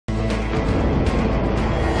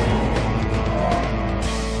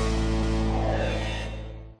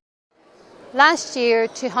Last year,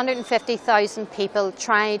 250,000 people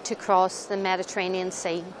tried to cross the Mediterranean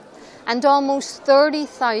Sea, and almost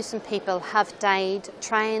 30,000 people have died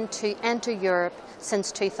trying to enter Europe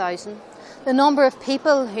since 2000. The number of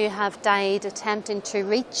people who have died attempting to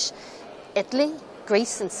reach Italy,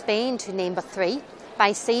 Greece and Spain, to name but three,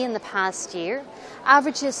 by sea in the past year,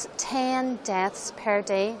 averages 10 deaths per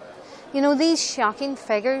day. You know, these shocking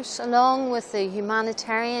figures, along with the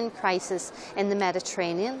humanitarian crisis in the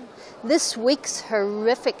Mediterranean, this week's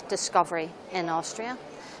horrific discovery in Austria,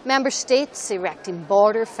 member states erecting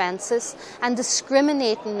border fences and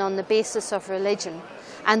discriminating on the basis of religion,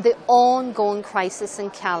 and the ongoing crisis in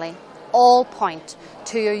Calais, all point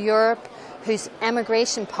to a Europe whose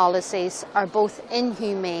immigration policies are both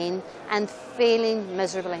inhumane and failing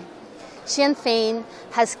miserably. Sinn Féin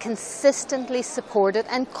has consistently supported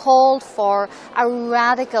and called for a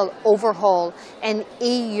radical overhaul in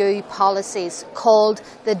EU policies called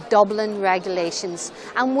the Dublin Regulations,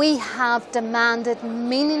 and we have demanded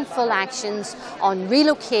meaningful actions on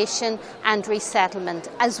relocation and resettlement,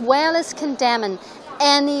 as well as condemning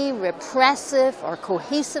any repressive or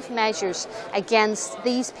cohesive measures against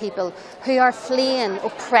these people who are fleeing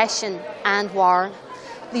oppression and war.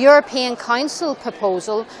 The European Council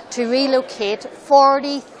proposal to relocate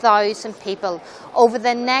 40,000 people over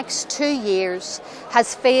the next 2 years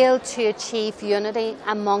has failed to achieve unity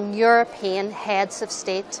among European heads of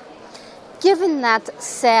state. Given that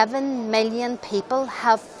 7 million people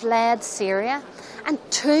have fled Syria and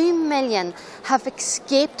 2 million have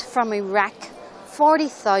escaped from Iraq,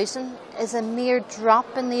 40,000 is a mere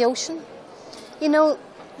drop in the ocean. You know,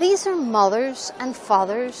 these are mothers and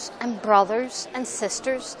fathers and brothers and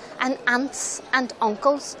sisters and aunts and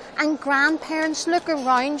uncles and grandparents. Look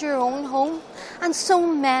around your own home, and so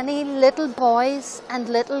many little boys and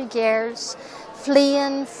little girls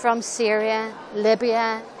fleeing from Syria,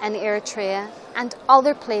 Libya and Eritrea and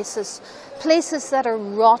other places that are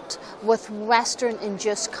wrought with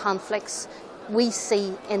Western-induced conflicts we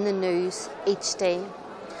see in the news each day.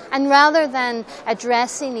 And rather than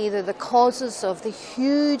addressing either the causes of the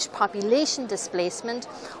huge population displacement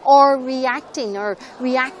or react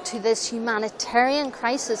to this humanitarian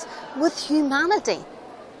crisis with humanity,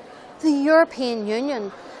 the European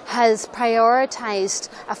Union has prioritised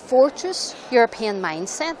a fortress European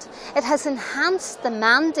mindset. It has enhanced the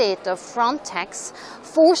mandate of Frontex,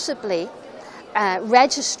 forcibly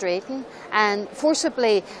registering and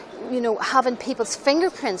forcibly having people's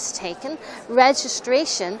fingerprints taken,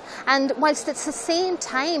 registration, and whilst at the same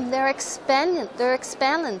time they're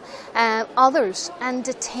expelling others and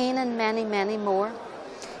detaining many, many more.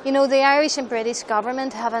 You know, the Irish and British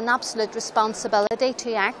government have an absolute responsibility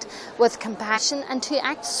to act with compassion and to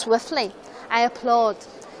act swiftly. I applaud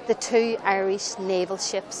the 2 Irish naval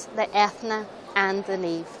ships, the Etna and the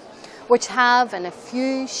Neve, which have in a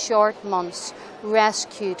few short months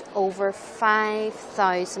rescued over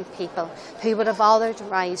 5,000 people who would have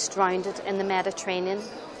otherwise drowned in the Mediterranean.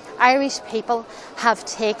 Irish people have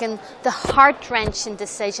taken the heart-wrenching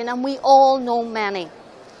decision, and we all know many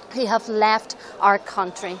who have left our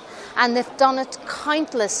country, and they've done it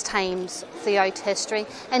countless times throughout history.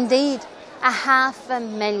 Indeed,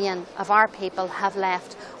 500,000 of our people have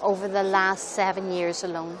left over the last 7 years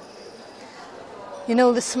alone. You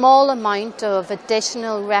know, the small amount of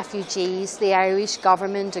additional refugees the Irish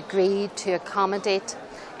government agreed to accommodate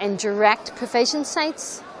in direct provision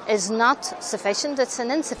sites is not sufficient. It's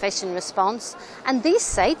an insufficient response, and these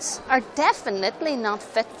sites are definitely not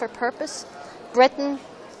fit for purpose. Britain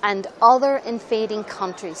and other invading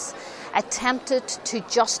countries attempted to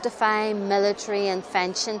justify military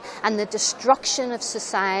intervention and the destruction of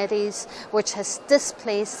societies which has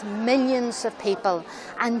displaced millions of people,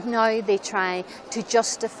 and now they try to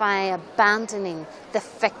justify abandoning the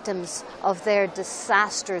victims of their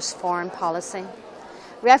disastrous foreign policy.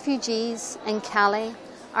 Refugees in Calais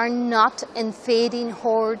are not invading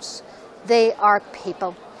hordes, they are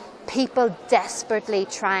people. People desperately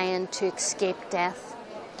trying to escape death.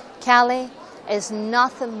 Calais is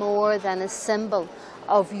nothing more than a symbol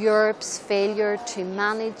of Europe's failure to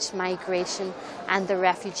manage migration and the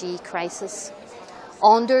refugee crisis.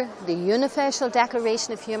 Under the Universal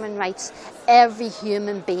Declaration of Human Rights, every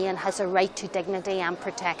human being has a right to dignity and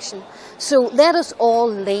protection. So let us all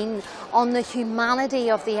lean on the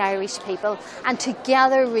humanity of the Irish people and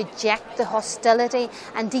together reject the hostility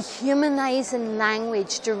and dehumanising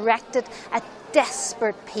language directed at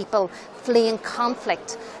desperate people fleeing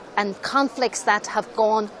conflict, and conflicts that have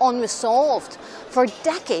gone unresolved for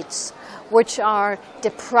decades, which are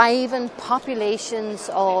depriving populations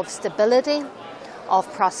of stability,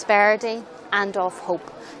 of prosperity and of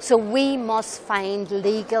hope. So we must find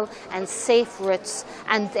legal and safe routes,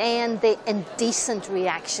 and then the indecent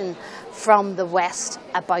reaction from the West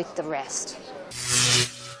about the rest.